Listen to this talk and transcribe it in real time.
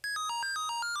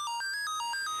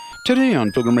Today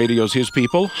on Pilgrim Radio's His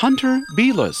People, Hunter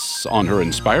Beless on her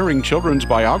inspiring children's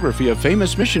biography of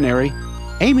famous missionary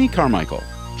Amy Carmichael.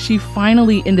 She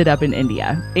finally ended up in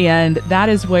India, and that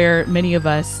is where many of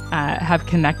us have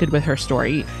connected with her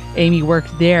story. Amy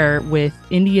worked there with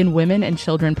Indian women and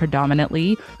children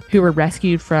predominantly who were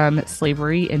rescued from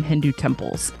slavery in Hindu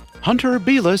temples. Hunter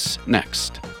Beless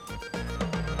next.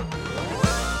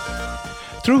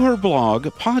 Through her blog,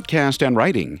 podcast, and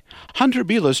writing, Hunter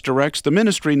Beless directs the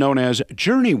ministry known as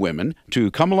Journey Women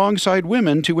to come alongside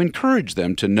women to encourage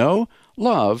them to know,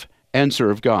 love, and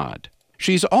serve God.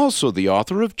 She's also the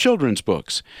author of children's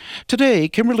books. Today,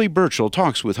 Kimberly Burchell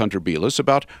talks with Hunter Beless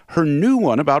about her new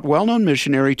one about well-known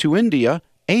missionary to India,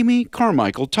 Amy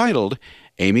Carmichael, titled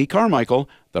Amy Carmichael,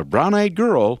 the Brown-Eyed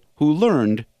Girl Who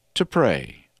Learned to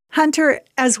Pray. Hunter,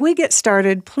 as we get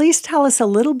started, please tell us a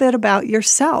little bit about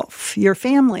yourself, your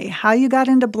family, how you got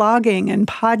into blogging and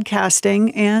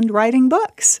podcasting and writing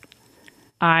books.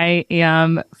 I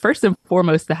am, first and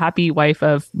foremost, the happy wife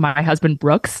of my husband,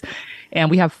 Brooks, and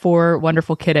we have 4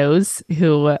 wonderful kiddos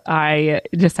who I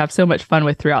just have so much fun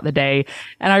with throughout the day.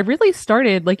 And I really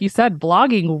started, like you said,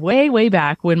 blogging way, way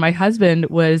back when my husband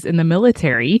was in the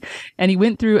military, and he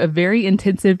went through a very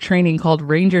intensive training called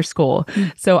Ranger School.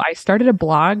 So I started a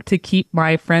blog to keep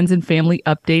my friends and family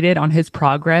updated on his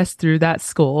progress through that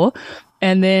school.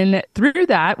 And then through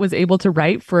that was able to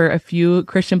write for a few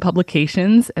Christian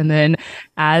publications. And then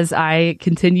as I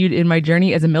continued in my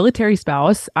journey as a military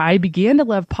spouse, I began to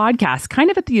love podcasts, kind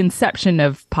of at the inception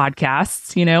of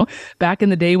podcasts, you know, back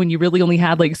in the day when you really only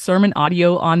had like sermon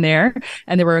audio on there.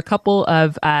 And there were a couple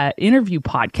of interview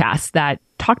podcasts that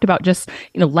talked about just,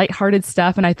 lighthearted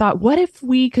stuff. And I thought, what if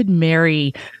we could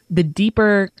marry the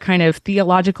deeper kind of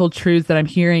theological truths that I'm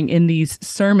hearing in these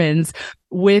sermons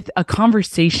with a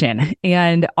conversation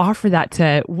and offer that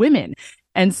to women?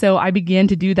 And so I began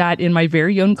to do that in my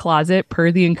very own closet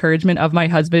per the encouragement of my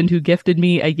husband, who gifted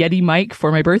me a Yeti mic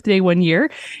for my birthday one year.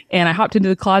 And I hopped into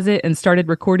the closet and started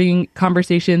recording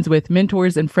conversations with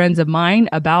mentors and friends of mine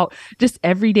about just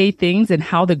everyday things and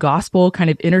how the gospel kind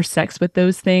of intersects with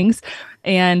those things.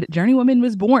 And Journey Woman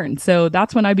was born. So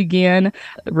that's when I began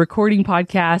recording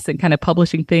podcasts and kind of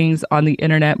publishing things on the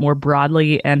internet more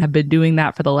broadly, and have been doing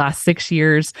that for the last 6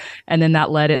 years. And then that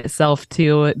led itself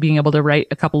to being able to write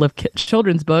a couple of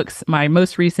children's books. My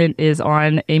most recent is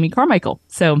on Amy Carmichael.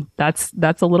 So that's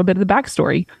a little bit of the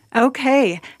backstory.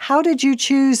 Okay. How did you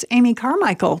choose Amy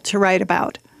Carmichael to write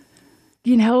about?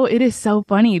 It is so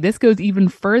funny. This goes even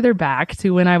further back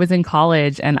to when I was in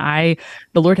college, and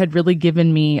the Lord had really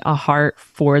given me a heart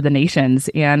for the nations,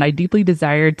 and I deeply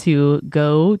desired to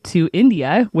go to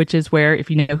India, which is where, if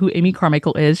you know who Amy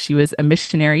Carmichael is, she was a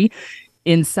missionary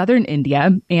in southern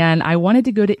India, and I wanted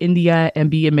to go to India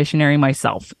and be a missionary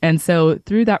myself. And so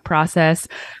through that process,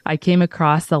 I came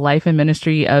across the life and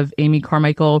ministry of Amy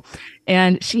Carmichael,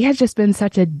 and she has just been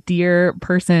such a dear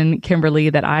person,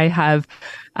 Kimberly, that I have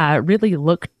really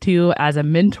looked to as a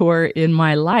mentor in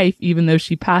my life, even though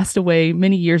she passed away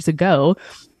many years ago.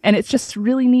 And it's just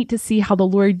really neat to see how the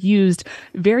Lord used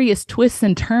various twists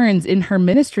and turns in her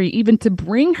ministry, even to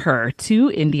bring her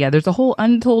to India. There's a whole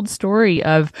untold story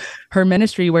of her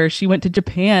ministry where she went to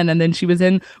Japan, and then she was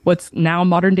in what's now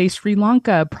modern day Sri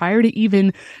Lanka prior to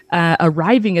even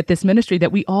arriving at this ministry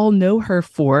that we all know her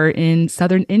for in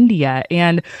southern India.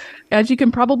 And as you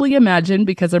can probably imagine,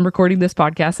 because I'm recording this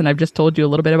podcast and I've just told you a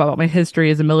little bit about my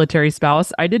history as a military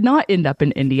spouse, I did not end up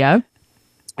in India.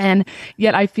 And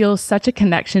yet I feel such a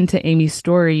connection to Amy's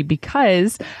story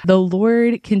because the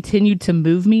Lord continued to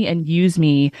move me and use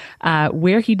me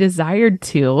where he desired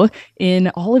to in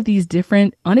all of these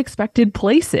different unexpected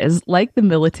places, like the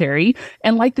military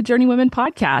and like the Journey Women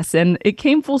podcast. And it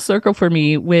came full circle for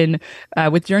me when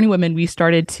with Journey Women, we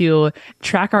started to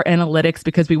track our analytics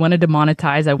because we wanted to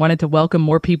monetize. I wanted to welcome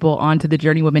more people onto the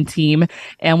Journey Women team.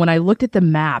 And when I looked at the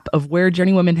map of where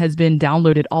Journey Women has been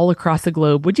downloaded all across the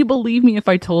globe, would you believe me if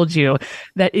I told you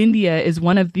that India is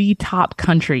one of the top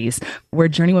countries where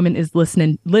Journey Women is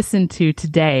listened to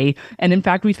today? And in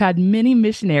fact, we've had many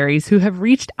missionaries who have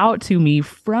reached out to me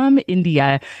from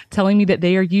India telling me that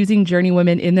they are using Journey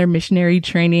Women in their missionary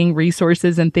training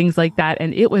resources and things like that.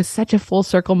 And it was such a full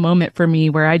circle moment for me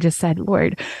where I just said,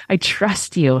 Lord, I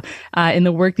trust you in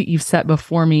the work that you've set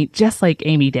before me, just like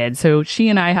Amy did. So she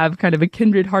and I have kind of a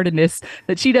kindred heartedness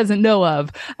that she doesn't know of,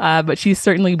 but she's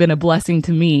certainly been a blessing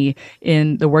to me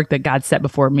in the work that God set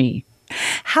before me.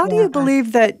 How do you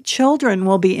believe that children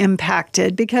will be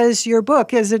impacted? Because your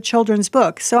book is a children's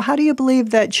book. So how do you believe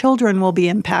that children will be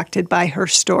impacted by her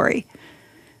story?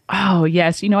 Oh,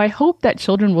 yes. I hope that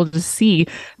children will just see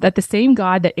that the same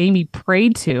God that Amy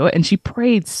prayed to, and she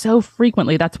prayed so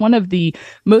frequently. That's one of the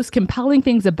most compelling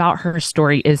things about her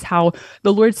story is how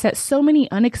the Lord set so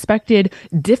many unexpected,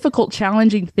 difficult,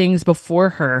 challenging things before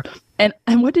her.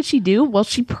 And what did she do? Well,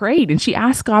 she prayed and she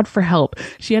asked God for help.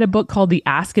 She had a book called the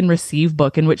Ask and Receive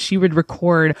book in which she would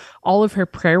record all of her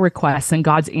prayer requests and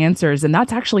God's answers. And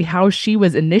that's actually how she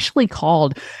was initially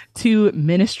called to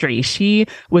ministry. She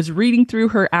was reading through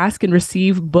her Ask and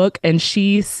Receive book and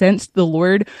she sensed the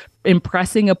Lord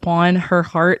impressing upon her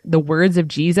heart the words of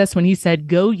Jesus when he said,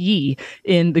 "Go ye,"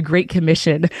 in the Great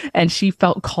Commission. And she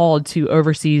felt called to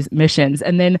overseas missions.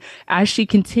 And then as she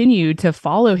continued to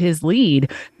follow his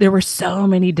lead, there were so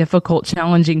many difficult,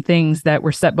 challenging things that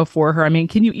were set before her. I mean,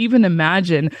 can you even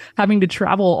imagine having to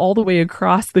travel all the way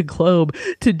across the globe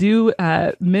to do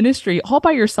ministry all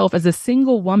by yourself as a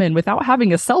single woman without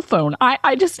having a cell phone?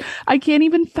 I can't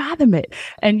even fathom it.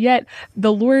 And yet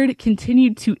the Lord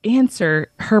continued to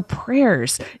answer her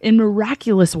prayers in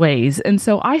miraculous ways. And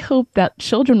so I hope that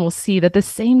children will see that the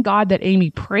same God that Amy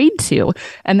prayed to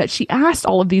and that she asked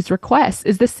all of these requests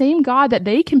is the same God that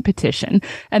they can petition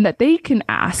and that they can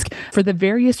ask for the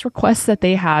various requests that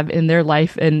they have in their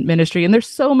life and ministry. And there's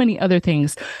so many other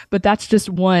things, but that's just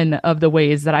one of the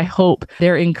ways that I hope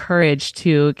they're encouraged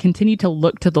to continue to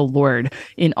look to the Lord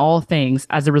in all things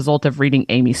as a result of reading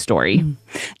Amy's story.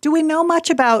 Do we know much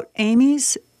about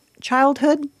Amy's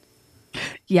childhood?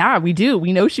 Yeah, we do.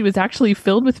 We know she was actually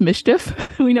filled with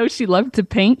mischief. We know she loved to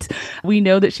paint. We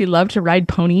know that she loved to ride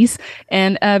ponies.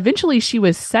 And eventually she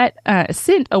was sent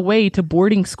away to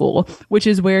boarding school, which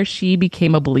is where she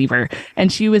became a believer.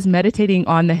 And she was meditating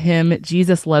on the hymn,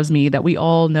 "Jesus Loves Me," that we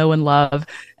all know and love.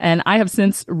 And I have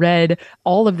since read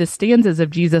all of the stanzas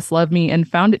of "Jesus Love Me" and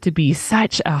found it to be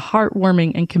such a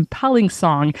heartwarming and compelling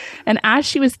song. And as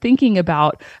she was thinking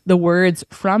about the words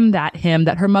from that hymn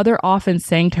that her mother often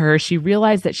sang to her, she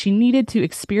realized that she needed to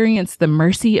experience the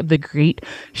mercy of the great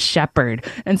shepherd.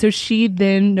 And so she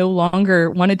then no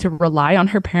longer wanted to rely on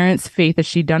her parents' faith as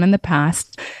she'd done in the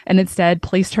past, and instead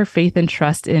placed her faith and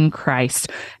trust in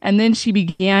Christ. And then she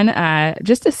began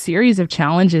just a series of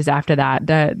challenges after that.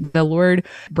 The Lord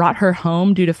brought her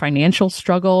home due to financial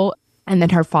struggle. And then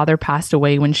her father passed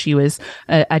away when she was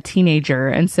a teenager.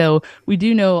 And so we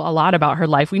do know a lot about her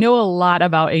life. We know a lot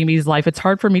about Amy's life. It's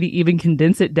hard for me to even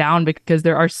condense it down because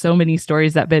there are so many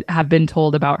stories that have been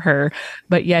told about her.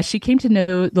 But yes, she came to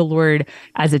know the Lord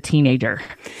as a teenager.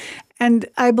 And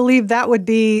I believe that would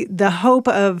be the hope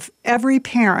of every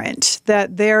parent,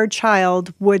 that their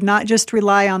child would not just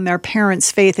rely on their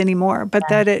parents' faith anymore, but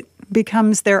that it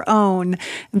becomes their own,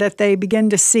 that they begin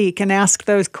to seek and ask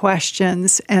those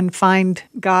questions and find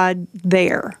God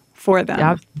there for them.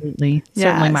 Absolutely. Yes.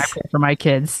 Certainly my prayer for my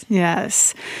kids.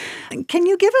 Yes. Can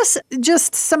you give us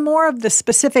just some more of the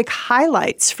specific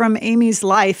highlights from Amy's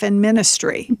life and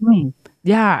ministry? Mm-hmm.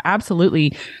 Yeah,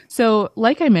 absolutely. So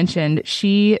like I mentioned,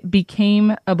 she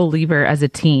became a believer as a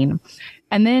teen.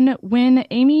 And then when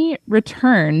Amy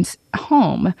returned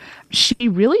home, she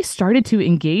really started to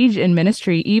engage in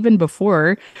ministry even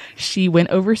before she went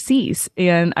overseas.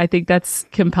 And I think that's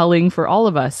compelling for all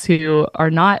of us who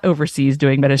are not overseas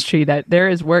doing ministry, that there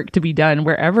is work to be done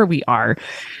wherever we are.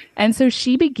 And so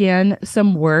she began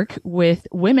some work with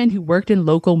women who worked in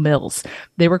local mills.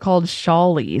 They were called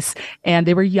shawlies, and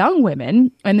they were young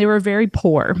women, and they were very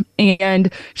poor.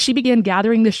 And she began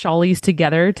gathering the shawlies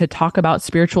together to talk about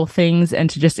spiritual things and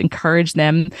to just encourage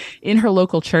them in her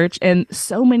local church. And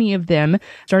so many of them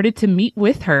started to meet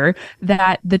with her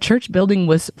that the church building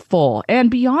was full.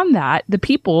 And beyond that, the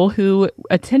people who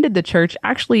attended the church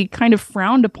actually kind of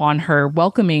frowned upon her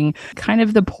welcoming kind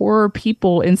of the poorer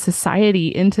people in society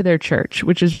into their church,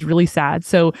 which is really sad.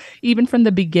 So even from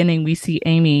the beginning, we see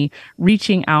Amy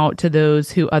reaching out to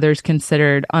those who others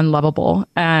considered unlovable.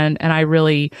 And I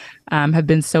really have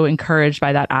been so encouraged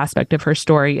by that aspect of her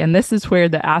story. And this is where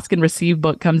the Ask and Receive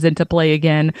book comes into play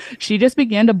again. She just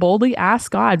began to boldly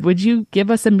ask God, would you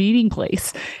give us a meeting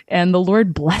place? And the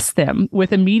Lord blessed them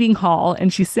with a meeting hall.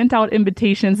 And she sent out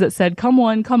invitations that said, come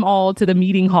one, come all to the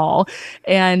meeting hall.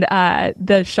 And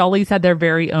the Shawleys had their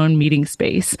very own meeting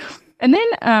space. And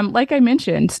then, like I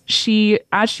mentioned,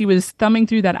 as she was thumbing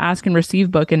through that Ask and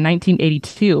Receive book in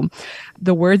 1982,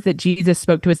 the words that Jesus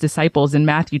spoke to his disciples in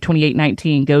Matthew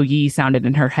 28:19, "Go ye," sounded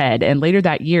in her head. And later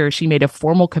that year, she made a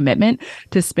formal commitment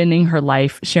to spending her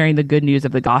life sharing the good news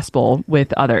of the gospel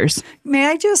with others. May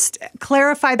I just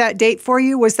clarify that date for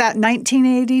you? Was that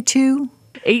 1982?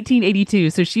 1882.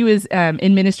 So she was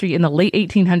in ministry in the late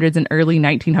 1800s and early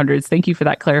 1900s. Thank you for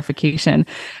that clarification.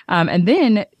 And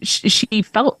then she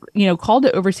felt, called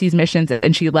to overseas missions,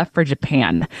 and she left for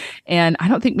Japan. And I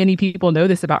don't think many people know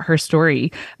this about her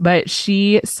story, but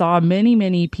she saw many,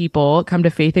 many people come to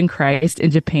faith in Christ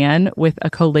in Japan with a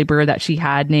co-laborer that she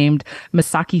had named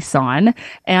Masaki-san.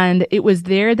 And it was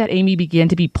there that Amy began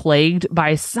to be plagued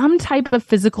by some type of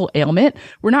physical ailment.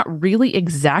 We're not really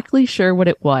exactly sure what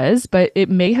it was, but it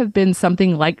may have been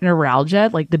something like neuralgia,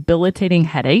 like debilitating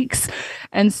headaches.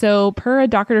 And so per a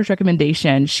doctor's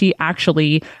recommendation, she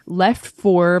actually left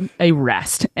for a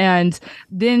rest. And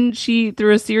then she,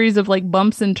 through a series of like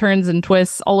bumps and turns and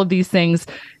twists, all of these things,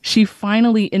 she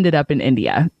finally ended up in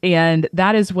India. And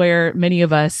that is where many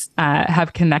of us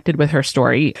have connected with her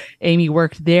story. Amy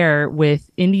worked there with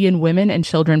Indian women and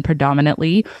children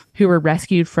predominantly who were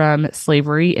rescued from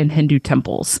slavery in Hindu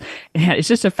temples. And it's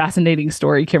just a fascinating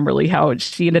story, Kimberly, how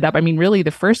she ended up. I mean, really,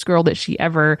 the first girl that she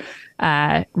ever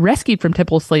rescued from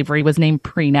temple slavery was named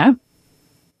Preena.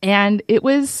 And it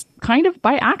was kind of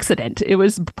by accident. It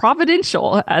was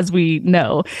providential, as we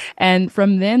know. And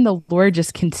from then, the Lord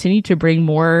just continued to bring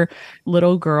more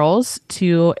little girls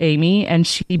to Amy, and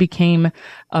she became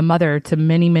a mother to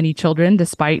many, many children,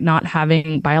 despite not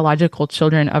having biological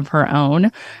children of her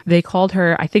own. They called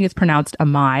her, I think it's pronounced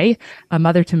Amai, a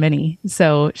mother to many.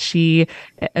 So she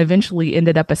eventually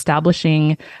ended up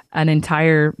establishing an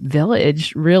entire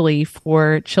village, really,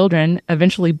 for children,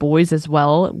 eventually boys as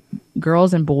well,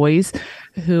 girls and boys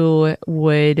who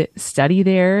would study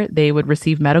there. They would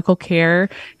receive medical care,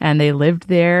 and they lived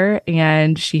there.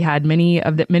 And she had many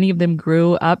of them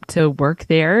grew up to work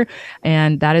there.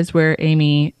 And that is where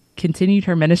Amy continued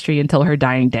her ministry until her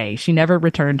dying day. She never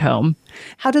returned home.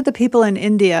 How did the people in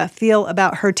India feel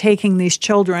about her taking these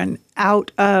children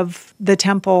out of the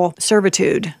temple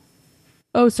servitude?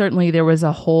 Oh, certainly there was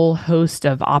a whole host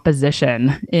of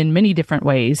opposition in many different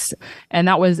ways. And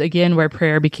that was, again, where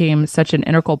prayer became such an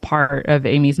integral part of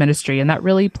Amy's ministry. And that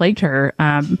really plagued her.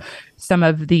 Some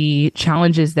of the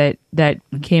challenges that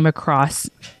came across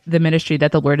the ministry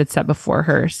that the Lord had set before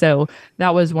her. So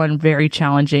that was one very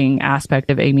challenging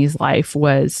aspect of Amy's life,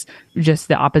 was just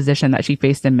the opposition that she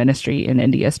faced in ministry in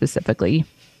India specifically.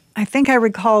 I think I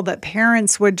recall that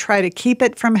parents would try to keep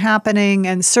it from happening,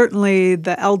 and certainly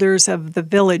the elders of the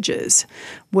villages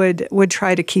would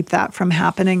try to keep that from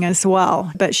happening as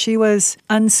well. But she was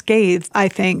unscathed, I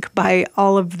think, by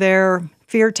all of their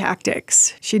fear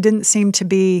tactics. She didn't seem to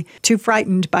be too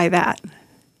frightened by that.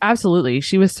 Absolutely.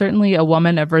 She was certainly a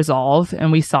woman of resolve,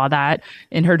 and we saw that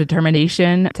in her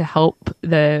determination to help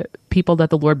the people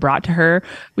that the Lord brought to her.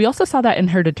 We also saw that in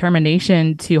her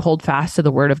determination to hold fast to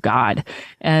the word of God.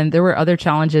 And there were other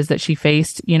challenges that she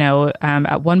faced.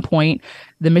 At one point,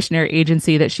 the missionary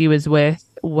agency that she was with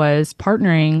was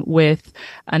partnering with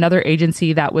another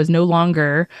agency that was no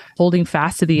longer holding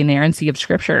fast to the inerrancy of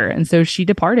Scripture. And so she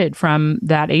departed from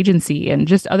that agency, and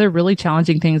just other really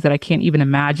challenging things that I can't even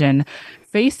imagine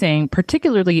facing,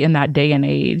 particularly in that day and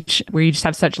age where you just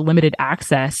have such limited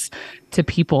access to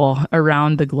people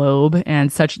around the globe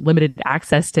and such limited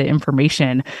access to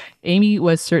information. Amy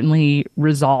was certainly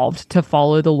resolved to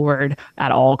follow the Lord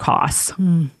at all costs.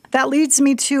 That leads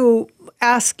me to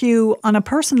ask you, on a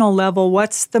personal level,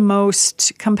 what's the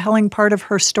most compelling part of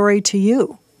her story to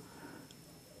you?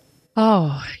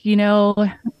 Oh,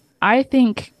 I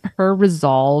think her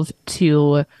resolve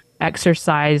to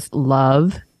exercise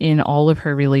love in all of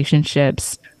her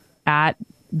relationships at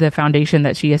the foundation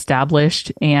that she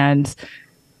established, and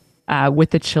with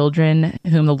the children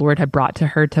whom the Lord had brought to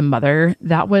her to mother,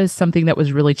 that was something that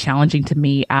was really challenging to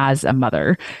me as a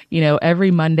mother. Every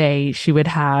Monday she would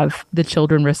have the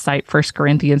children recite 1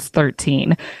 Corinthians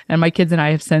 13. And my kids and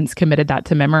I have since committed that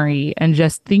to memory. And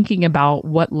just thinking about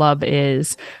what love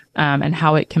is, and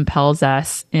how it compels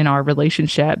us in our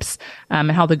relationships,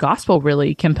 and how the gospel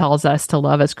really compels us to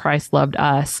love as Christ loved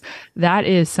us. That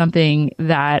is something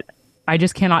that I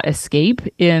just cannot escape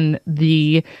in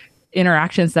the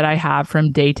interactions that I have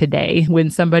from day to day. When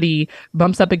somebody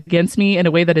bumps up against me in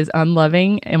a way that is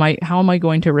unloving, how am I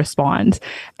going to respond?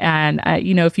 And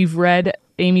if you've read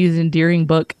Amy's endearing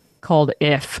book called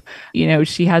If,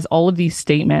 she has all of these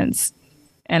statements,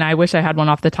 and I wish I had one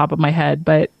off the top of my head,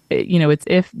 but it's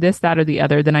if this, that, or the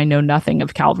other, then I know nothing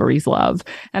of Calvary's love.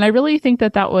 And I really think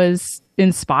that was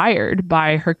inspired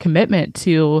by her commitment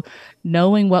to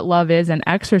knowing what love is and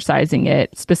exercising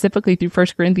it, specifically through 1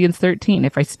 Corinthians 13.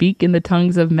 If I speak in the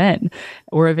tongues of men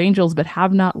or of angels, but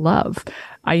have not love,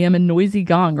 I am a noisy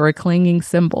gong or a clanging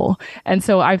cymbal. And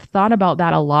so I've thought about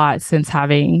that a lot since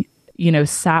having,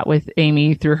 sat with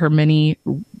Amy through her many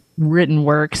written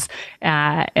works,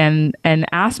 and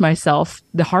ask myself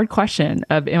the hard question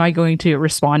of, am I going to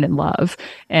respond in love?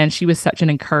 And she was such an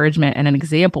encouragement and an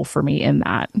example for me in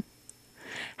that.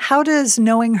 How does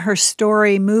knowing her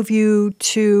story move you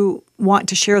to want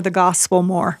to share the gospel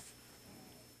more?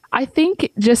 I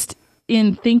think just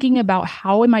in thinking about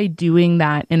how am I doing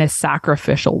that in a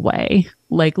sacrificial way,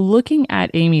 like looking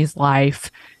at Amy's life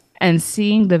and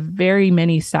seeing the very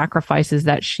many sacrifices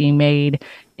that she made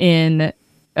in,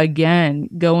 again,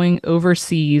 going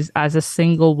overseas as a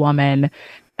single woman,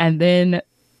 and then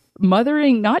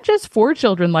mothering not just 4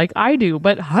 children like I do,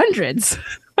 but hundreds.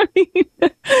 I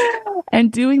mean,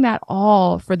 and doing that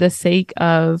all for the sake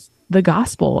of the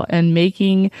gospel and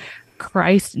making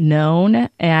Christ known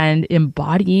and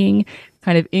embodying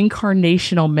kind of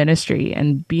incarnational ministry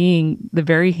and being the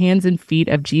very hands and feet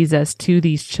of Jesus to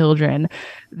these children.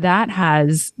 That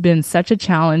has been such a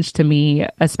challenge to me,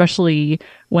 especially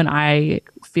when I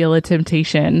feel a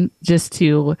temptation just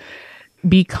to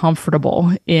be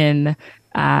comfortable in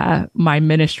my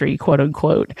ministry, quote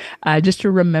unquote, just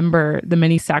to remember the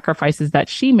many sacrifices that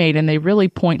she made. And they really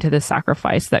point to the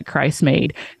sacrifice that Christ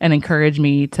made and encourage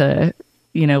me to,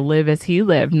 live as he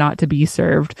lived, not to be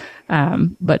served,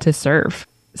 but to serve.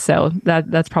 So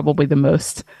that's probably the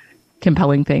most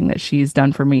compelling thing that she's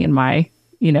done for me in my,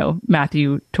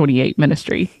 Matthew 28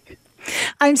 ministry.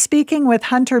 I'm speaking with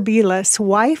Hunter Beless,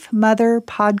 wife, mother,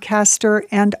 podcaster,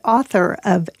 and author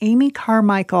of Amy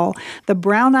Carmichael, the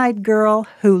brown-eyed girl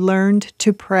who learned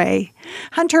to pray.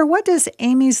 Hunter, what does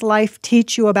Amy's life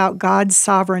teach you about God's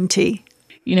sovereignty?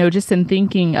 Just in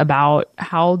thinking about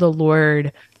how the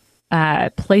Lord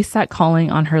placed that calling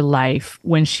on her life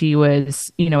when she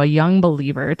was, a young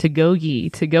believer, to go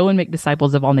and make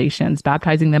disciples of all nations,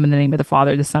 baptizing them in the name of the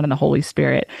Father, the Son, and the Holy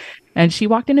Spirit. And she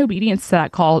walked in obedience to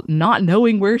that call, not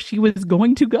knowing where she was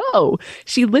going to go.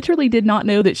 She literally did not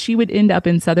know that she would end up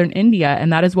in southern India,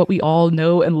 and that is what we all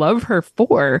know and love her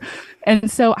for.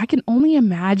 And so I can only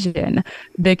imagine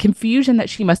the confusion that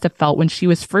she must have felt when she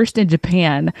was first in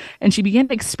Japan and she began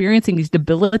experiencing these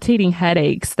debilitating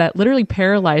headaches that literally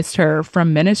paralyzed her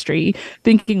from ministry,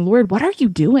 thinking, Lord, what are you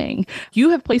doing? You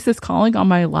have placed this calling on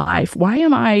my life. Why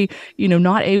am I,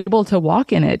 not able to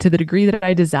walk in it to the degree that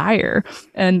I desire?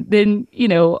 And then,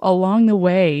 along the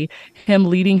way, him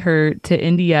leading her to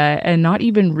India and not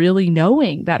even really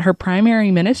knowing that her primary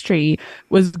ministry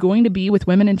was going to be with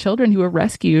women and children who were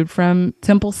rescued from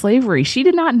temple slavery. She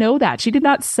did not know that. She did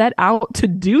not set out to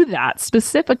do that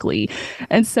specifically.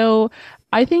 And so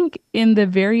I think in the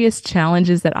various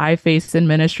challenges that I faced in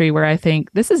ministry where I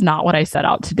think this is not what I set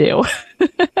out to do,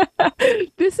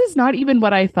 this is not even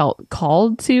what I felt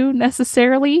called to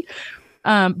necessarily,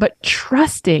 but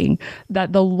trusting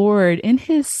that the Lord in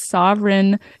his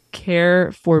sovereign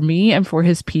care for me and for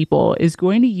his people is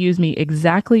going to use me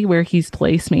exactly where he's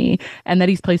placed me, and that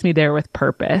he's placed me there with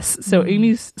purpose. So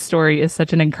Amy's story is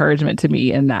such an encouragement to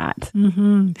me in that.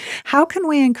 Mm-hmm. How can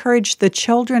we encourage the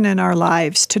children in our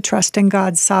lives to trust in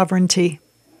God's sovereignty?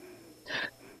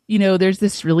 There's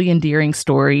this really endearing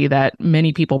story that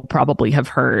many people probably have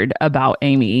heard about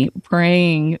Amy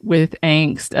praying with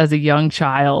angst as a young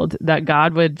child that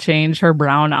God would change her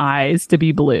brown eyes to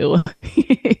be blue.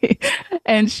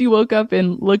 And she woke up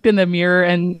and looked in the mirror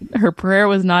and her prayer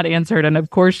was not answered. And of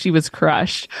course, she was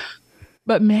crushed.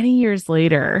 But many years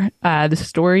later, the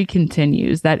story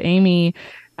continues that Amy,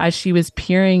 as she was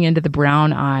peering into the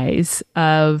brown eyes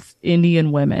of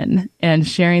Indian women and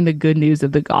sharing the good news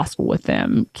of the gospel with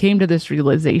them, came to this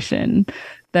realization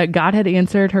that God had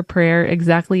answered her prayer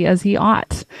exactly as he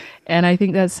ought. And I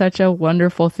think that's such a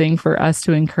wonderful thing for us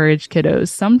to encourage kiddos.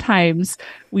 Sometimes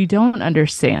we don't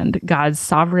understand God's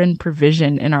sovereign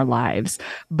provision in our lives,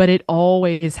 but it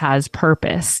always has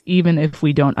purpose, even if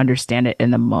we don't understand it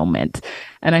in the moment.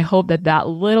 And I hope that that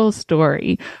little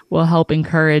story will help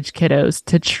encourage kiddos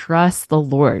to trust the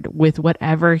Lord with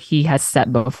whatever he has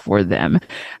set before them,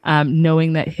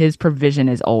 knowing that his provision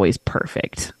is always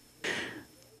perfect.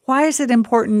 Why is it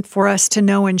important for us to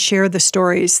know and share the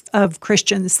stories of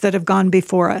Christians that have gone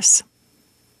before us?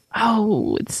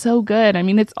 Oh, it's so good. I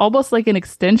mean, it's almost like an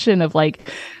extension of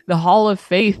like the hall of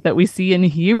faith that we see in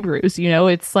Hebrews.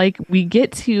 It's like we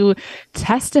get to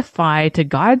testify to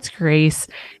God's grace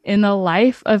in the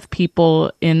life of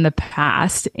people in the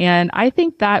past. And I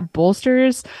think that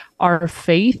bolsters our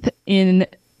faith in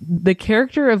the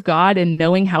character of God and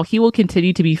knowing how he will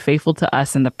continue to be faithful to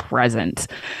us in the present.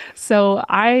 So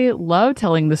I love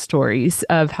telling the stories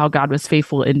of how God was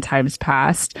faithful in times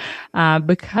past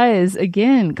because,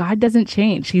 again, God doesn't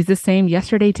change. He's the same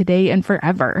yesterday, today, and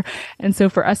forever. And so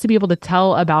for us to be able to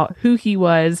tell about who he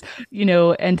was,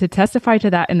 and to testify to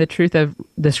that in the truth of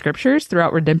the scriptures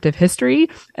throughout redemptive history,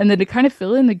 and then to kind of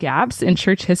fill in the gaps in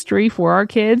church history for our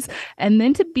kids, and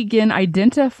then to begin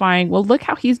identifying, well, look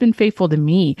how he's been faithful to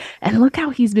me, and look how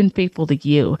he's been faithful to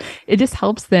you. It just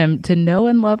helps them to know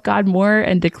and love God more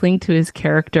and to cling to his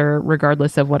character,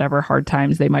 regardless of whatever hard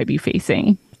times they might be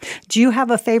facing. Do you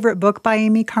have a favorite book by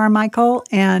Amy Carmichael?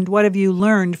 And what have you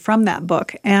learned from that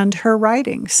book and her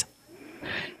writings?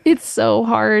 It's so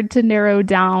hard to narrow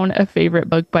down a favorite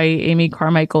book by Amy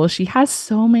Carmichael. She has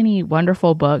so many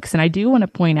wonderful books. And I do want to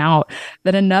point out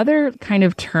that another kind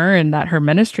of turn that her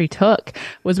ministry took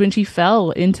was when she fell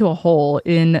into a hole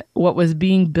in what was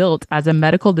being built as a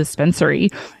medical dispensary.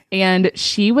 And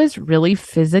she was really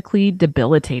physically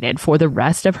debilitated for the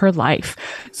rest of her life.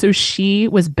 So she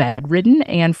was bedridden.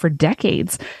 And for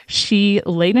decades, she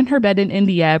laid in her bed in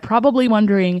India, probably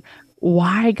wondering,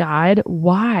 why, God?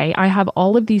 Why? I have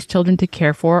all of these children to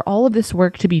care for, all of this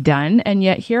work to be done, and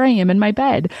yet here I am in my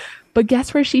bed. But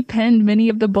guess where she penned many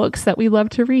of the books that we love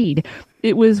to read?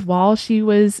 It was while she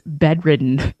was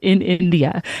bedridden in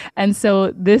India. And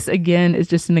so this, again, is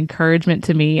just an encouragement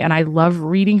to me. And I love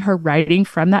reading her writing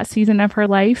from that season of her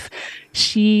life.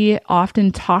 She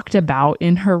often talked about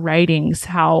in her writings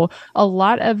how a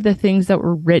lot of the things that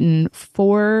were written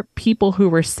for people who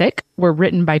were sick were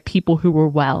written by people who were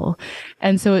well.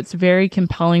 And so it's very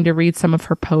compelling to read some of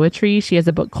her poetry. She has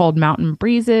a book called Mountain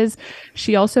Breezes.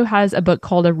 She also has a book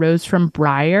called A Rose from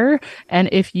Briar. And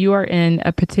if you are in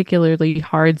a particularly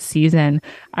hard season,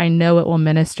 I know it will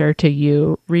minister to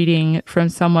you, reading from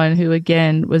someone who,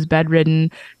 again, was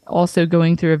bedridden, also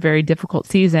going through a very difficult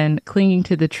season, clinging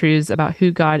to the truths about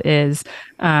who God is.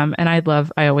 And I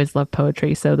always love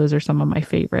poetry. So those are some of my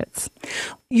favorites.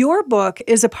 Your book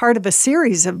is a part of a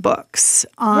series of books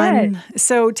on. Right.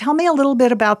 So tell me a little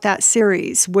bit about that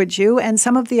series, would you? And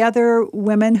some of the other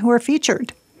women who are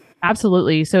featured.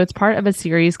 Absolutely. So it's part of a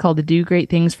series called the Do Great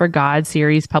Things for God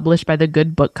series, published by the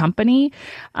Good Book Company.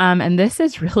 And this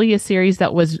is really a series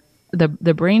that was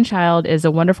the brainchild is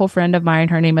a wonderful friend of mine.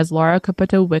 Her name is Laura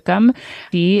Caputo Wickham.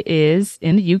 She is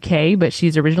in the UK, but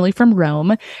she's originally from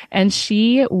Rome. And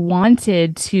she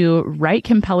wanted to write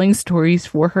compelling stories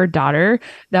for her daughter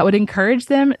that would encourage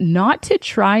them not to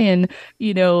try and,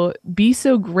 be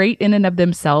so great in and of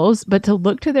themselves, but to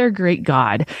look to their great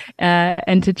God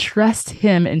and to trust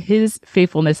him and his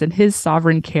faithfulness and his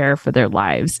sovereign care for their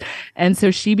lives. And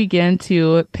so she began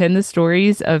to pen the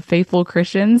stories of faithful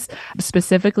Christians,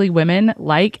 specifically women.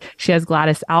 Like, she has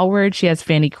Gladys Aylward, she has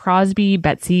Fanny Crosby,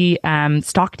 Betsy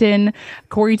Stockton,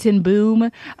 Corrie ten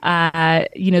Boom.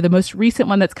 The most recent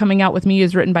one that's coming out with me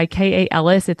is written by K.A.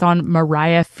 Ellis. It's on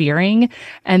Mariah Fearing.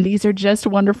 And these are just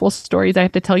wonderful stories. I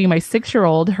have to tell you, my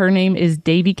 6-year-old, her name is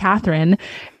Davy Catherine,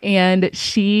 and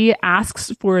she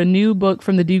asks for a new book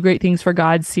from the Do Great Things for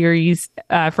God series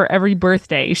for every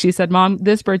birthday. She said, Mom,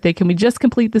 this birthday, can we just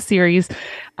complete the series?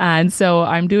 And so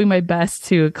I'm doing my best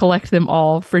to collect them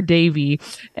all for Davy,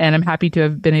 and I'm happy to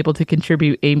have been able to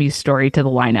contribute Amy's story to the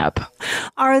lineup.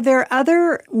 Are there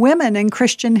other women in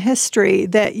Christian history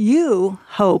that you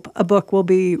hope a book will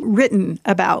be written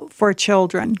about for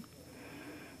children?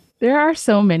 There are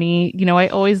so many. I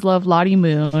always love Lottie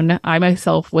Moon. I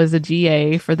myself was a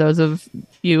GA, for those of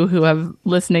you who have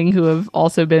listening who have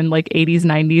also been like 80s,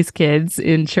 90s kids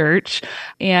in church.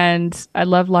 And I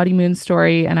love Lottie Moon's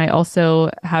story. And I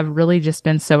also have really just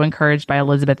been so encouraged by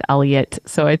Elizabeth Elliot.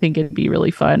 So I think it'd be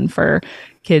really fun for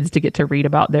kids to get to read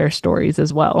about their stories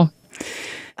as well.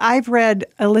 I've read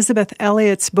Elizabeth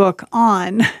Elliot's book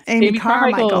on Amy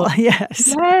Carmichael.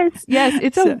 Yes.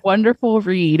 It's a wonderful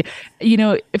read.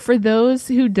 For those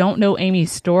who don't know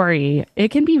Amy's story, it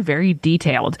can be very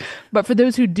detailed. But for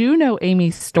those who do know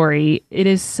Amy's story, it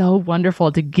is so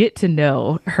wonderful to get to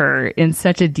know her in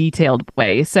such a detailed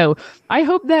way. So I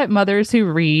hope that mothers who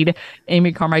read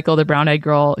Amy Carmichael, the Brown-Eyed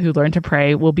Girl Who Learned to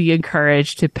Pray, will be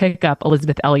encouraged to pick up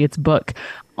Elizabeth Elliot's book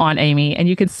on Amy. And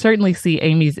you can certainly see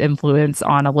Amy's influence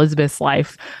on Elizabeth's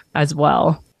life as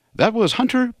well. That was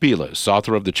Hunter Beless,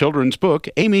 author of the children's book,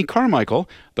 Amy Carmichael,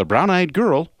 the Brown-Eyed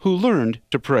Girl Who Learned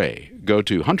to Pray. Go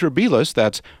to Hunter Beless,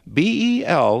 that's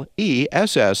BELESS.com.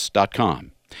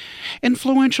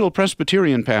 Influential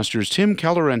Presbyterian pastors Tim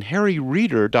Keller and Harry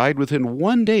Reeder died within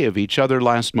one day of each other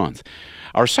last month.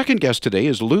 Our second guest today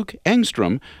is Luke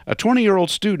Engstrom, a 20-year-old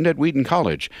student at Wheaton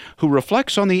College, who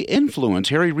reflects on the influence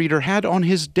Harry Reeder had on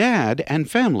his dad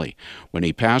and family when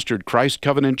he pastored Christ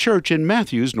Covenant Church in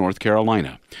Matthews, North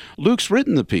Carolina. Luke's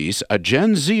written the piece, A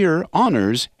Gen Zer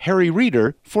Honors Harry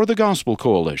Reeder for the Gospel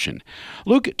Coalition.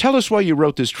 Luke, tell us why you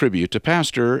wrote this tribute to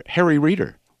Pastor Harry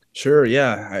Reeder. Sure.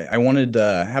 Yeah, I wanted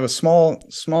to have a small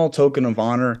token of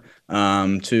honor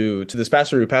to this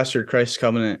pastor who pastored Christ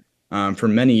Covenant for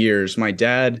many years. My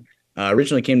dad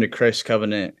originally came to Christ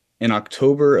Covenant in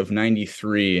October of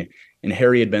 '93, and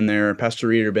Harry had been there. Pastor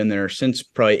Reeder had been there since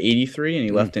probably '83, and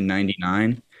he left in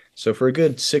 '99. So for a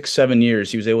good 6-7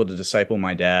 years, he was able to disciple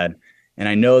my dad. And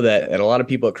I know that a lot of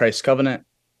people at Christ Covenant,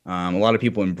 a lot of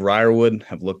people in Briarwood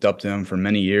have looked up to him for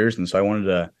many years, and so I wanted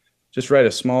to just write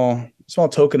a small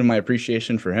token of my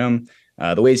appreciation for him,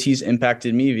 the ways he's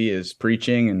impacted me via his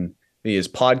preaching and via his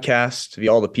podcast, via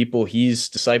all the people he's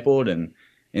discipled, and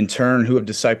in turn who have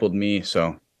discipled me.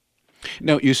 So,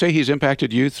 now you say he's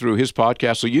impacted you through his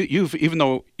podcast. So you've even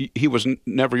though he was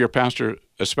never your pastor,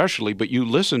 especially, but you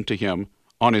listened to him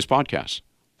on his podcast.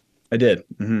 I did.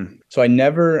 Mm-hmm. So I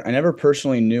never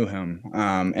personally knew him,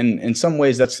 and in some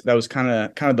ways that was kind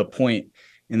of the point,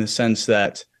 in the sense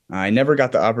that I never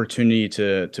got the opportunity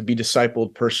to be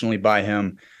discipled personally by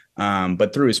him,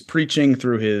 but through his preaching,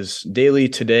 through his Daily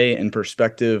Today and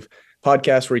Perspective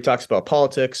podcast, where he talks about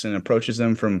politics and approaches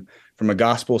them from a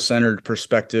gospel-centered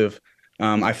perspective,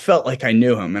 I felt like I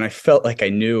knew him, and I felt like I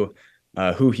knew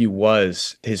who he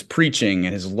was, his preaching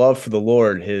and his love for the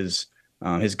Lord, his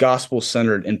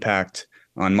gospel-centered impact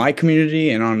on my community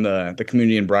and on the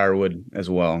community in Briarwood as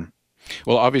well.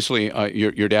 Well, obviously,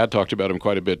 your dad talked about him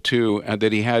quite a bit, too, and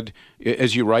that he had,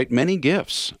 as you write, many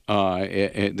gifts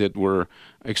that were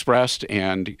expressed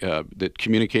and that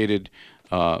communicated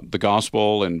the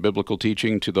gospel and biblical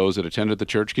teaching to those that attended the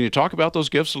church. Can you talk about those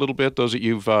gifts a little bit, those that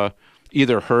you've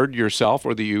either heard yourself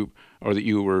or that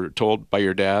you were told by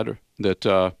your dad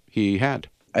that he had?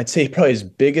 I'd say probably his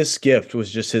biggest gift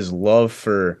was just his love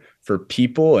for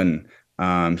people, and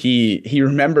he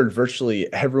remembered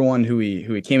virtually everyone who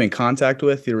he came in contact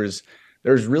with. There was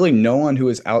really no one who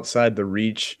was outside the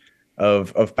reach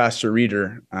of Pastor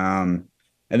Reeder. And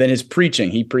then his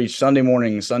preaching, he preached Sunday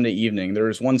morning, Sunday evening. There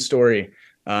was one story,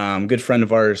 good friend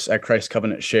of ours at Christ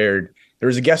Covenant shared. There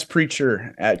was a guest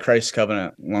preacher at Christ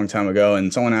Covenant a long time ago,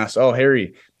 and someone asked, "Oh,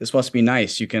 Harry, this must be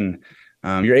nice. You can,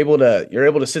 you're able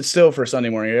to sit still for Sunday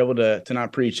morning. You're able to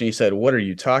not preach." And he said, "What are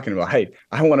you talking about? Hey,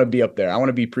 I want to be up there. I want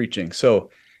to be preaching."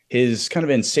 So his kind of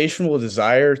insatiable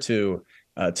desire to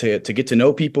get to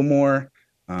know people more,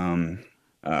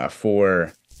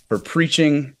 for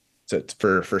preaching,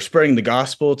 for spreading the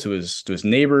gospel to his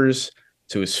neighbors,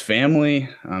 to his family,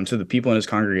 to the people in his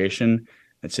congregation.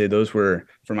 I'd say those were,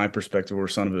 from my perspective, were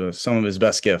some of his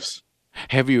best gifts.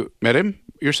 Have you met him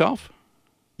yourself?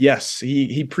 Yes,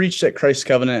 he preached at Christ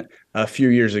Covenant a few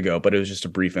years ago, but it was just a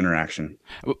brief interaction.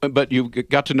 But you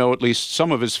got to know at least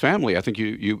some of his family. I think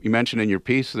you mentioned in your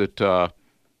piece that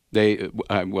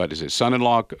his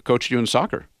son-in-law coached you in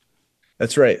soccer.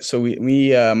 That's right. So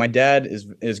we my dad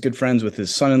is good friends with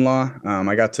his son-in-law.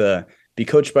 I got to be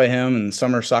coached by him in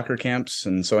summer soccer camps,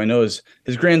 and so I know his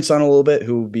grandson a little bit,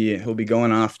 who'll be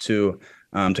going off to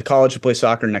college to play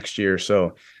soccer next year.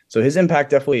 So his impact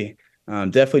definitely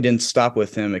didn't stop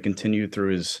with him. It continued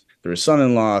through his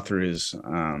son-in-law, through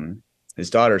his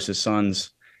daughters, his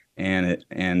sons, and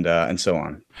so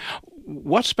on.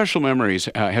 What special memories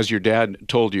has your dad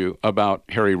told you about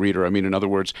Harry Reeder? I mean, in other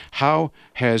words, how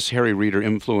has Harry Reeder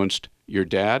influenced your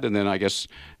dad, and then I guess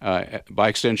by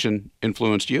extension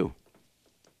influenced you?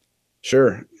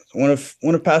 Sure. One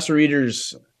of Pastor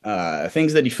Reeder's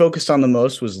things that he focused on the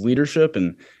most was leadership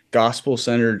and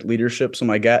gospel-centered leadership. So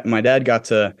my dad got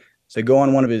to go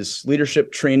on one of his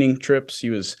leadership training trips. He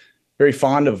was very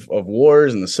fond of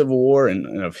wars and the Civil War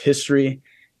and of history.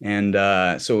 And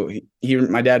so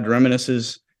my dad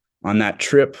reminisces on that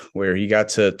trip where he got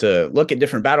to look at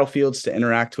different battlefields, to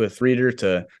interact with Reeder,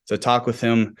 to talk with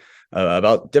him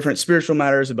about different spiritual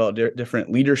matters, about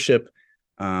different leadership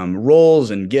roles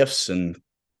and gifts and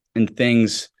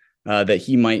things that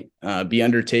he might be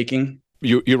undertaking.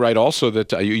 You write also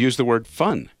that you use the word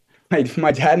fun.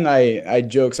 My dad and I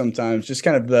joke sometimes, just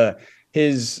kind of the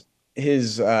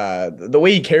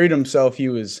way he carried himself. He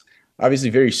was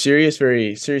obviously very serious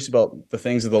about the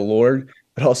things of the Lord,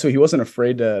 but also he wasn't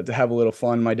afraid to have a little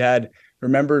fun. My dad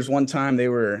remembers one time they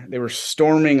were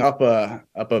storming up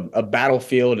a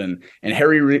battlefield, and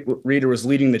Harry Reeder was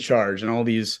leading the charge, and all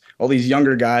these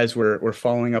younger guys were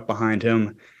following up behind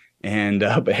him.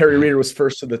 but Harry Reeder was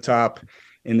first to the top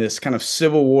in this kind of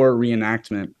Civil War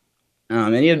reenactment.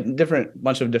 And he had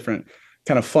bunch of different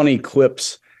kind of funny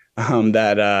clips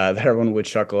that everyone would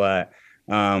chuckle at.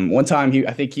 One time,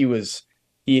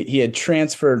 he had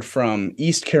transferred from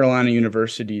East Carolina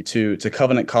University to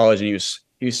Covenant College, and he was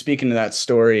speaking to that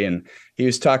story, and he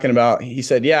was talking about. He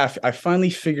said, "Yeah, I finally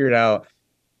figured out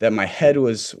that my head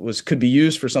could be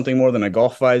used for something more than a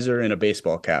golf visor and a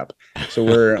baseball cap." So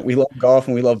we love golf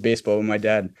and we love baseball. But my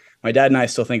dad and I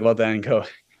still think about that and go,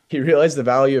 he realized the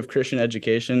value of Christian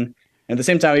education. And at the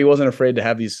same time, he wasn't afraid to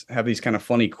have these kind of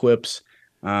funny quips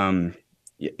in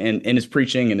his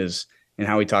preaching and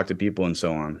how he talked to people and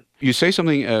so on. You say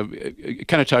something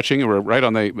kind of touching. We're right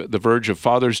on the verge of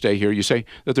Father's Day here. You say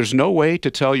that there's no way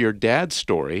to tell your dad's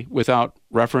story without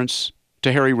reference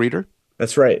to Harry Reeder.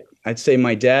 That's right. I'd say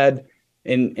my dad,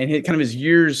 in his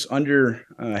years under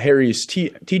Harry's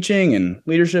teaching and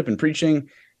leadership and preaching,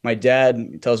 my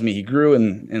dad tells me he grew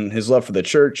in his love for the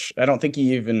church. I don't think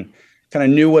he even kind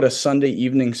of knew what a Sunday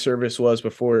evening service was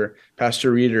before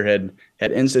Pastor Reeder had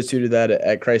instituted that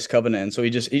at Christ Covenant. And so he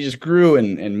just grew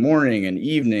in morning and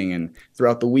evening and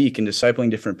throughout the week in discipling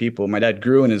different people. My dad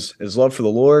grew in his love for the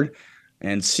Lord,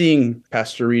 and seeing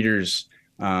Pastor Reeder's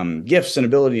gifts and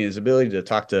ability and his ability to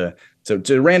talk to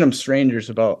random strangers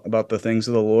about the things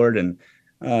of the Lord, and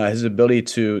his ability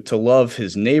to love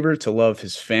his neighbor, to love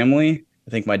his family.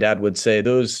 I think my dad would say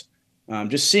those,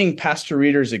 just seeing Pastor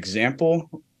Reeder's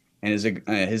example and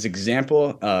his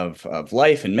example of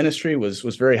life and ministry was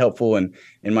very helpful. And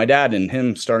my dad and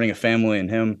him starting a family and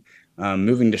him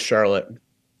moving to Charlotte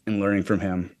and learning from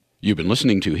him. You've been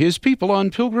listening to His People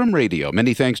on Pilgrim Radio.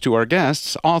 Many thanks to our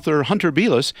guests, author Hunter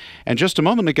Beless, and just a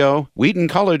moment ago, Wheaton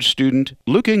College student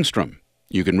Luke Engstrom.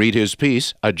 You can read his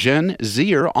piece, A Gen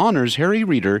Zer Honors Harry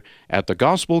Reeder, at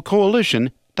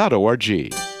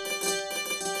thegospelcoalition.org.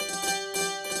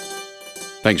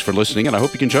 Thanks for listening, and I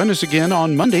hope you can join us again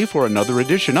on Monday for another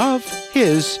edition of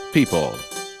His People.